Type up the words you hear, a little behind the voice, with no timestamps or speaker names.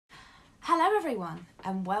Hello everyone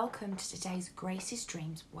and welcome to today's Gracie's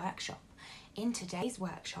Dreams workshop. In today's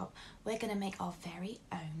workshop we're going to make our very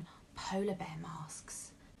own polar bear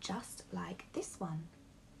masks, just like this one.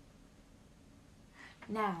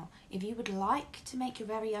 Now, if you would like to make your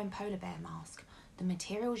very own polar bear mask, the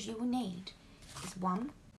materials you will need is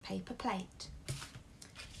one paper plate,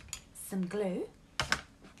 some glue,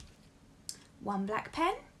 one black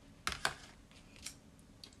pen,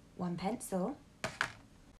 one pencil,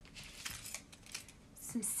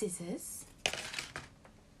 some scissors,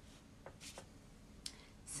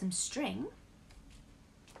 some string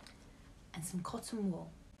and some cotton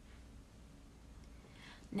wool.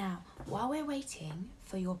 Now, while we're waiting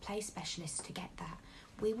for your play specialist to get that,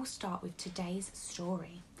 we will start with today's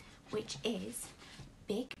story, which is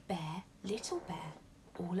Big Bear, Little Bear,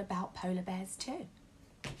 all about polar bears too.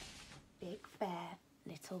 Big Bear,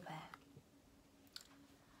 Little Bear.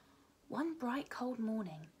 One bright cold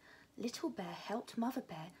morning, Little Bear helped Mother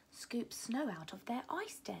Bear scoop snow out of their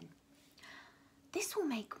ice den. "This will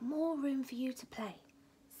make more room for you to play,"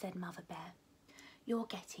 said Mother Bear. "You're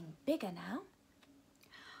getting bigger now."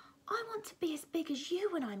 "I want to be as big as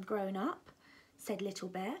you when I'm grown up," said Little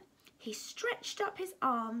Bear. He stretched up his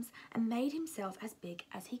arms and made himself as big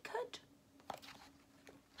as he could.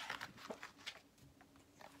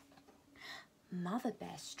 Mother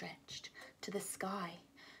Bear stretched to the sky.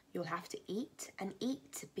 "You'll have to eat and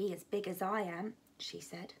eat to be as big as I am," she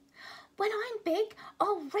said. "When I'm big,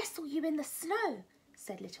 I'll wrestle you in the snow,"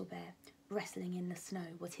 said Little Bear. Wrestling in the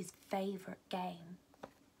snow was his favourite game.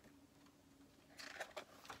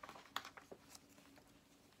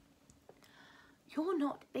 "You're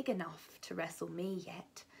not big enough to wrestle me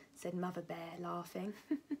yet," said Mother Bear, laughing.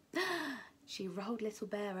 She rolled Little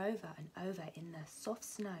Bear over and over in the soft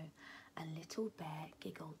snow, and Little Bear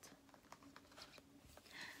giggled.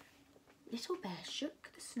 Little Bear shook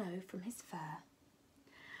the snow from his fur.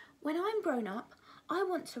 "When I'm grown up, I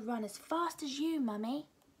want to run as fast as you, Mummy,"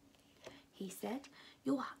 he said.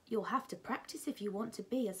 You'll have to practice if you want to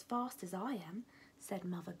be as fast as I am," said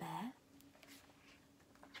Mother Bear.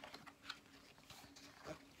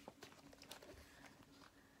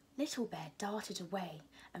 Little Bear darted away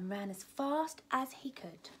and ran as fast as he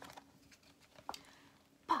could.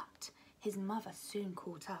 But his mother soon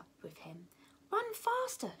caught up with him. "Run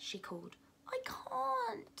faster," she called. "I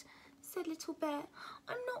can't," said Little Bear.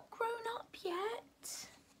 "I'm not grown up yet."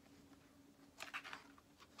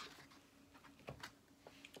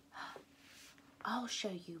 "I'll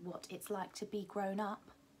show you what it's like to be grown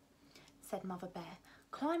up," said Mother Bear.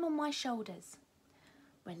 "Climb on my shoulders."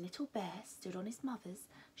 When Little Bear stood on his mother's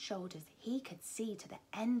shoulders, he could see to the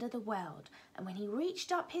end of the world, and when he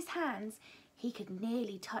reached up his hands, he could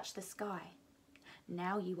nearly touch the sky.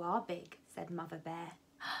 "Now you are big," said Mother Bear.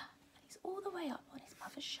 And he's all the way up on his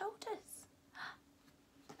mother's shoulders.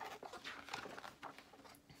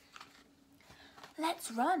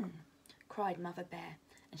 "Let's run," cried Mother Bear,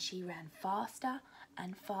 and she ran faster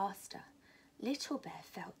and faster. Little Bear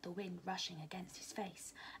felt the wind rushing against his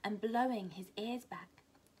face and blowing his ears back.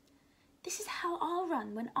 "This is how I'll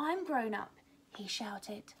run when I'm grown up," he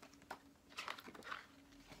shouted.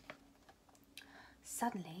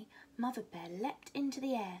 Suddenly, Mother Bear leapt into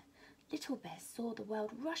the air. Little Bear saw the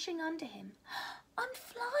world rushing under him. "I'm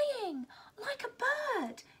flying like a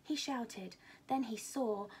bird," he shouted. Then he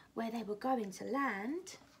saw where they were going to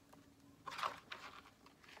land.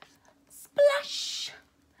 Splash!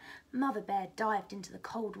 Mother Bear dived into the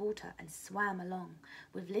cold water and swam along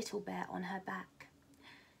with Little Bear on her back.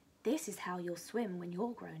 "This is how you'll swim when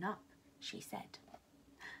you're grown up," she said.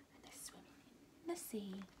 And they're swimming in the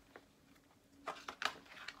sea.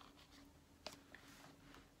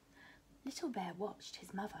 Little Bear watched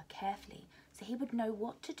his mother carefully so he would know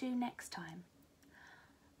what to do next time.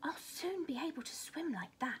 "I'll soon be able to swim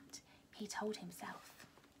like that," he told himself.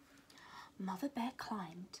 Mother Bear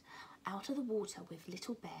climbed out of the water with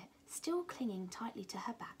Little Bear still clinging tightly to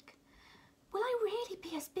her back. "Will I really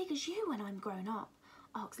be as big as you when I'm grown up?"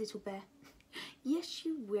 asked Little Bear. "Yes,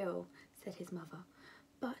 you will," said his mother.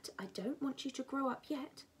 "But I don't want you to grow up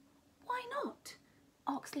yet." "Why not?"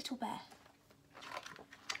 asked Little Bear.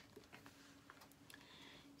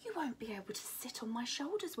 "You won't be able to sit on my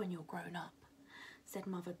shoulders when you're grown up," said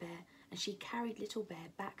Mother Bear, and she carried Little Bear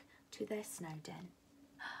back to their snow den.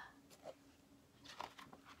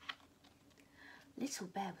 Little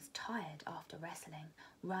Bear was tired after wrestling,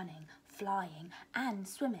 running, flying and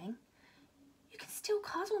swimming. "You can still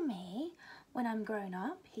cuddle me when I'm grown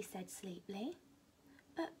up," he said sleepily.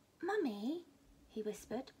 "But Mummy," he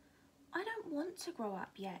whispered, "I don't want to grow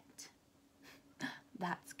up yet."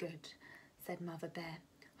 "That's good," said Mother Bear,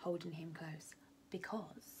 holding him close,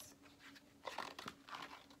 "because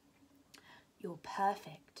You're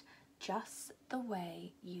perfect, just the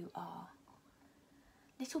way you are.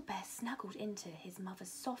 Little Bear snuggled into his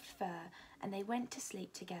mother's soft fur and they went to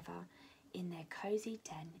sleep together in their cosy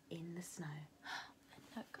den in the snow.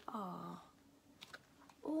 Look,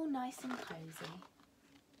 all nice and cosy.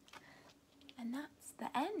 And that's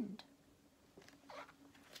the end.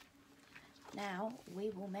 Now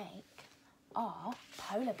we will make our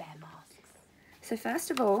polar bear masks. So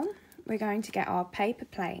first of all, we're going to get our paper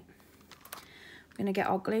plate. We're going to get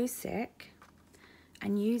our glue stick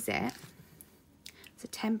and use it as a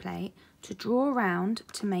template to draw around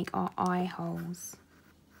to make our eye holes.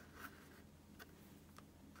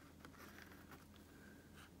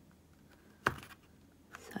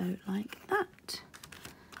 So like that.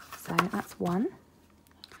 So that's one.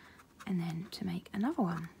 And then to make another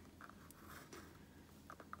one.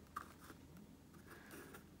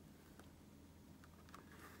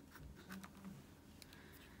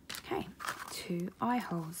 Okay, 2 eye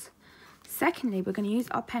holes. Secondly, we're going to use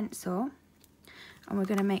our pencil and we're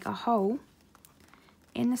going to make a hole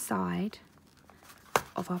in the side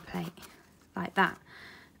of our plate, like that.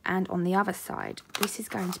 And on the other side, this is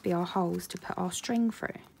going to be our holes to put our string through.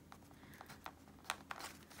 It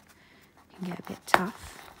can get a bit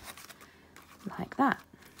tough, like that.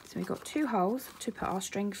 So we've got 2 holes to put our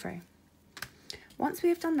string through. Once we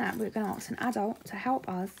have done that, we're going to ask an adult to help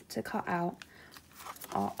us to cut out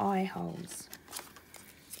our eye holes.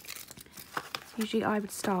 Usually I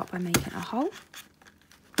would start by making a hole.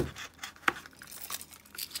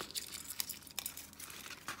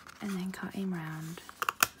 And then cutting round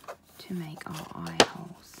to make our eye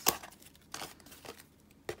holes.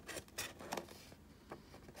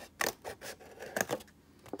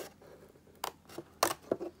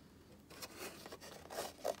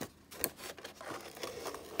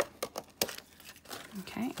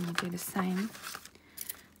 Okay, and we'll do the same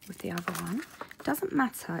with the other one. It doesn't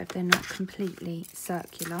matter if they're not completely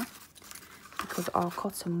circular because our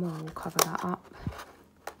cotton wool will cover that up.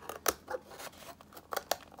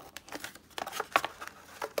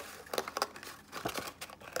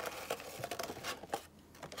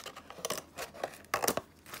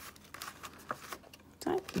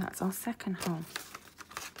 So that's our second hole.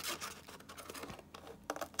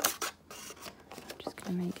 I'm just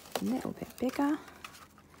going to make it a little bit bigger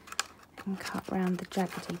and cut round the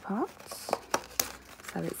jaggedy parts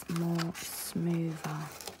so it's more smoother.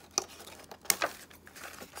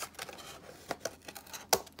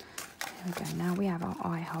 There we go, now we have our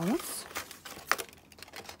eye holes.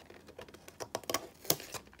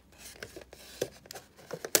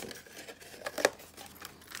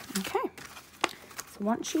 Okay, so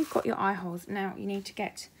once you've got your eye holes, now you need to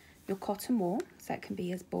get your cotton wool, so it can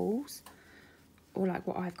be as balls or like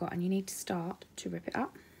what I've got, and you need to start to rip it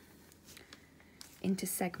up into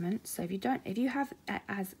segments. So if you have it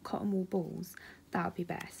as cotton wool balls, that would be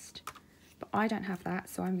best, but I don't have that,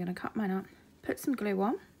 so I'm going to cut mine up, put some glue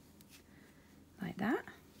on like that,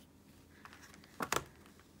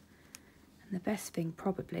 and the best thing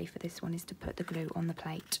probably for this one is to put the glue on the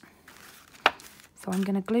plate. So I'm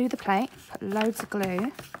going to glue the plate, put loads of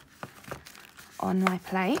glue on my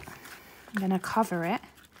plate. I'm going to cover it,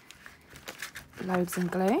 loads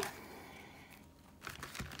of glue.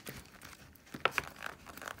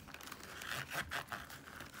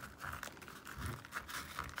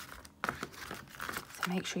 So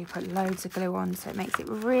make sure you put loads of glue on so it makes it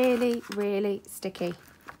really, really sticky.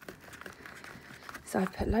 So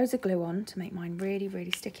I've put loads of glue on to make mine really,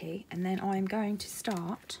 really sticky, and then I'm going to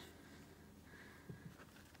start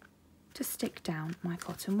to stick down my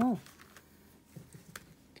cotton wool.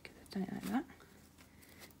 Because I've done it like that.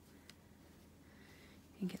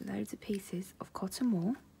 You can get loads of pieces of cotton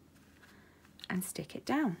wool and stick it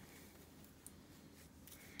down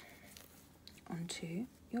onto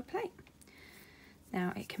your plate.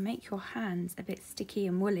 Now it can make your hands a bit sticky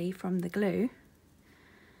and woolly from the glue,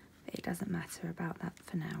 but it doesn't matter about that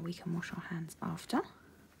for now. We can wash our hands after.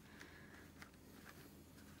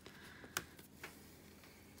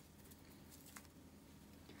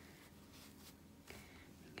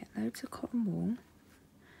 Get loads of cotton wool,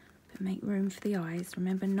 but make room for the eyes.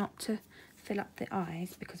 Remember not to fill up the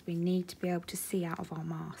eyes because we need to be able to see out of our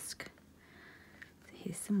mask. So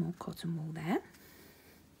here's some more cotton wool there.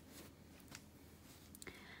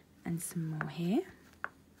 And some more here.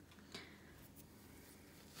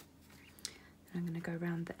 I'm going to go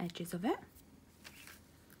around the edges of it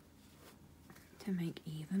to make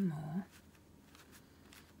it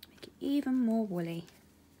even more woolly.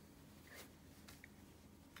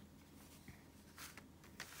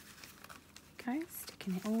 Okay,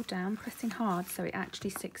 sticking it all down, pressing hard so it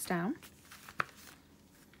actually sticks down.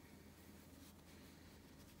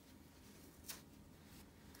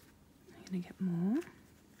 going to get more.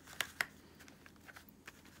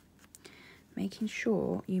 Making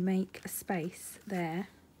sure you make a space there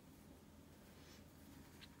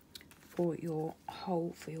for your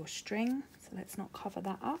hole for your string. So let's not cover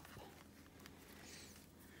that up.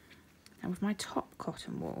 Now with my top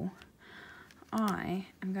cotton wool, I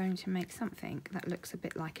am going to make something that looks a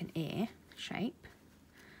bit like an ear shape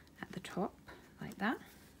at the top, like that.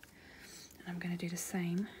 And I'm going to do the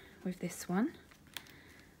same with this one,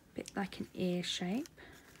 a bit like an ear shape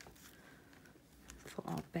for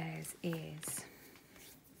our bear's ears.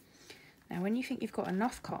 Now when you think you've got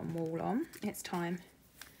enough cotton wool on, it's time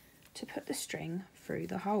to put the string through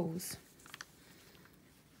the holes.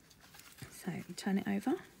 So you turn it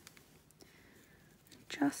over.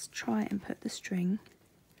 Just try and put the string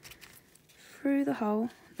through the hole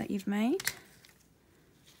that you've made.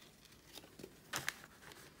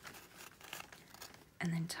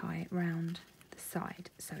 And then tie it round the side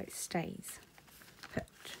so it stays put.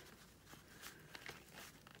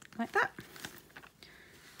 Like that.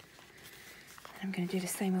 And I'm going to do the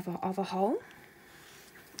same with our other hole.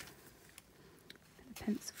 Put the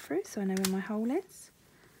pencil through so I know where my hole is.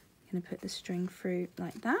 I'm going to put the string through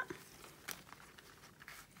like that.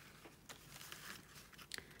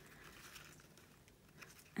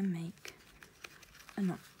 And make a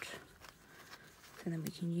knot. So then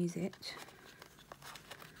we can use it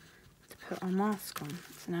to put our mask on.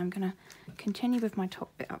 So now I'm going to continue with my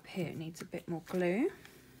top bit up here. It needs a bit more glue.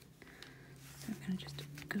 So I'm going to just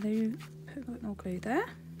glue, put a bit more glue there.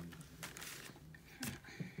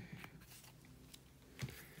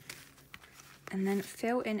 And then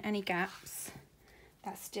fill in any gaps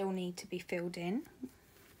that still need to be filled in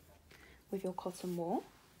with your cotton wool.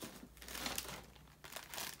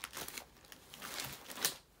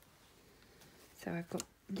 So I've got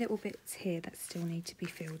little bits here that still need to be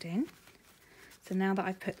filled in. So now that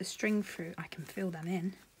I've put the string through, I can fill them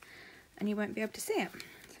in and you won't be able to see it.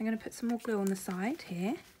 So I'm going to put some more glue on the side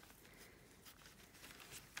here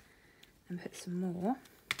and put some more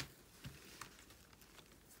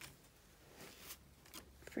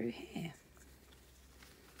through here.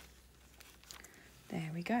 There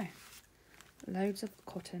we go. Loads of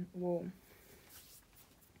cotton wool.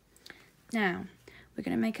 Now, we're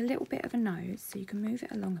going to make a little bit of a nose, so you can move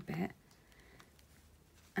it along a bit.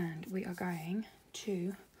 And we are going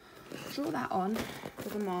to draw that on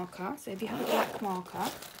with a marker. So if you have a black marker,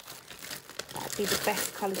 that would be the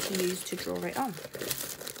best colour to use to draw it on.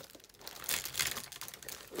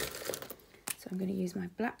 So I'm going to use my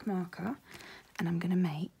black marker and I'm going to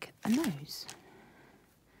make a nose.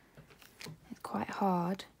 It's quite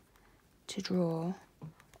hard to draw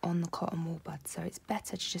on the cotton wool bud, so it's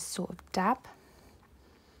better to just sort of dab.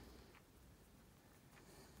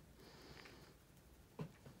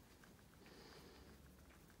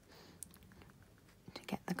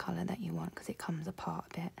 Get the colour that you want because it comes apart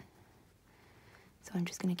a bit. So I'm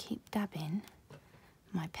just going to keep dabbing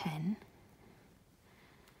my pen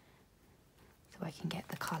so I can get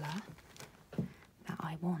the colour that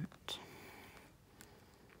I want.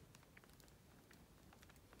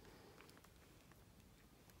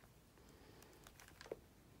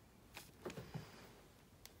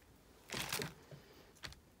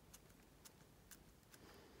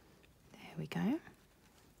 There we go.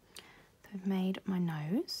 I've made my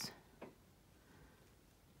nose.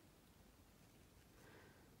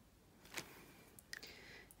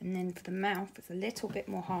 And then for the mouth, it's a little bit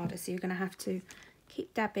more harder, so you're going to have to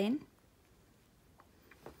keep dabbing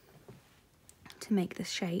to make the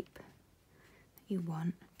shape that you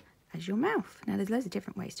want as your mouth. Now, there's loads of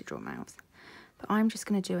different ways to draw mouths, but I'm just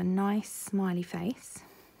going to do a nice smiley face.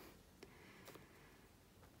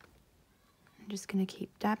 I'm just going to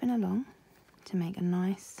keep dabbing along to make a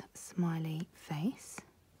nice smiley face.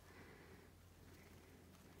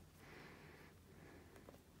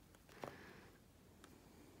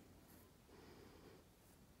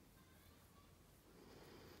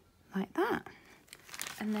 Like that.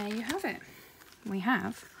 And there you have it. We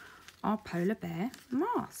have our polar bear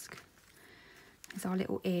mask. There's our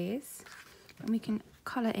little ears. And we can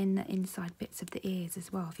colour in the inside bits of the ears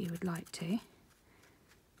as well if you would like to.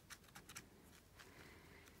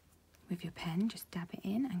 With your pen, just dab it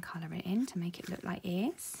in and colour it in to make it look like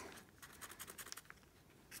ears.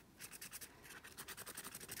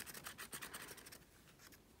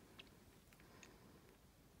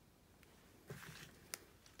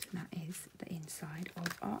 So that is the inside of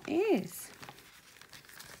our ears.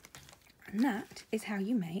 And that is how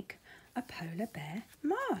you make a polar bear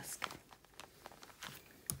mask.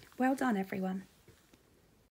 Well done, everyone.